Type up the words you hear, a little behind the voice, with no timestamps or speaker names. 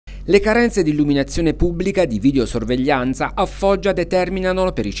Le carenze di illuminazione pubblica, di videosorveglianza a Foggia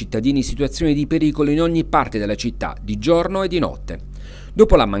determinano per i cittadini situazioni di pericolo in ogni parte della città, di giorno e di notte.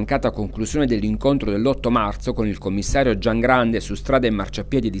 Dopo la mancata conclusione dell'incontro dell'8 marzo con il commissario Giangrande su strade e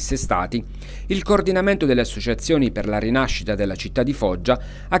marciapiedi dissestati, il Coordinamento delle associazioni per la rinascita della città di Foggia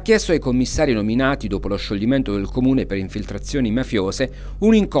ha chiesto ai commissari nominati dopo lo scioglimento del comune per infiltrazioni mafiose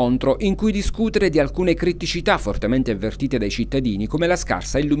un incontro in cui discutere di alcune criticità fortemente avvertite dai cittadini come la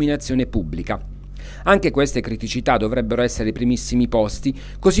scarsa illuminazione pubblica. Anche queste criticità dovrebbero essere i primissimi posti,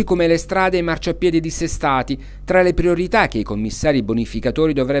 così come le strade e i marciapiedi dissestati, tra le priorità che i commissari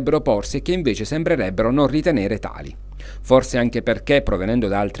bonificatori dovrebbero porsi e che invece sembrerebbero non ritenere tali. Forse anche perché, provenendo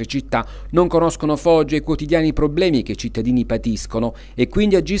da altre città, non conoscono Foggia e i quotidiani problemi che i cittadini patiscono e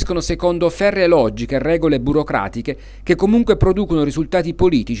quindi agiscono secondo ferree logiche e regole burocratiche che comunque producono risultati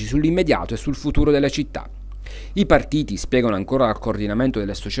politici sull'immediato e sul futuro della città. I partiti, spiegano ancora al coordinamento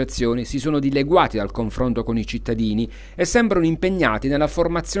delle associazioni, si sono dileguati dal confronto con i cittadini e sembrano impegnati nella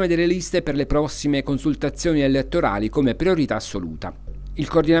formazione delle liste per le prossime consultazioni elettorali come priorità assoluta. Il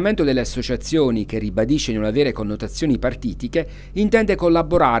coordinamento delle associazioni, che ribadisce di non avere connotazioni partitiche, intende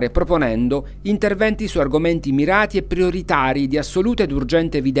collaborare proponendo interventi su argomenti mirati e prioritari di assoluta ed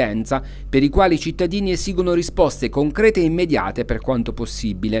urgente evidenza per i quali i cittadini esigono risposte concrete e immediate per quanto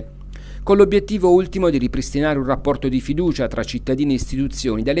possibile, con l'obiettivo ultimo di ripristinare un rapporto di fiducia tra cittadini e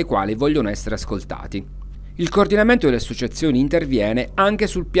istituzioni dalle quali vogliono essere ascoltati. Il coordinamento delle associazioni interviene anche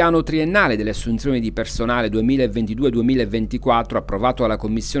sul piano triennale delle assunzioni di personale 2022-2024 approvato alla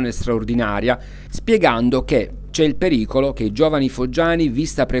commissione straordinaria, spiegando che c'è il pericolo che i giovani foggiani,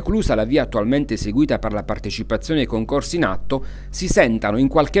 vista preclusa la via attualmente seguita per la partecipazione ai concorsi in atto, si sentano in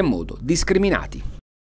qualche modo discriminati.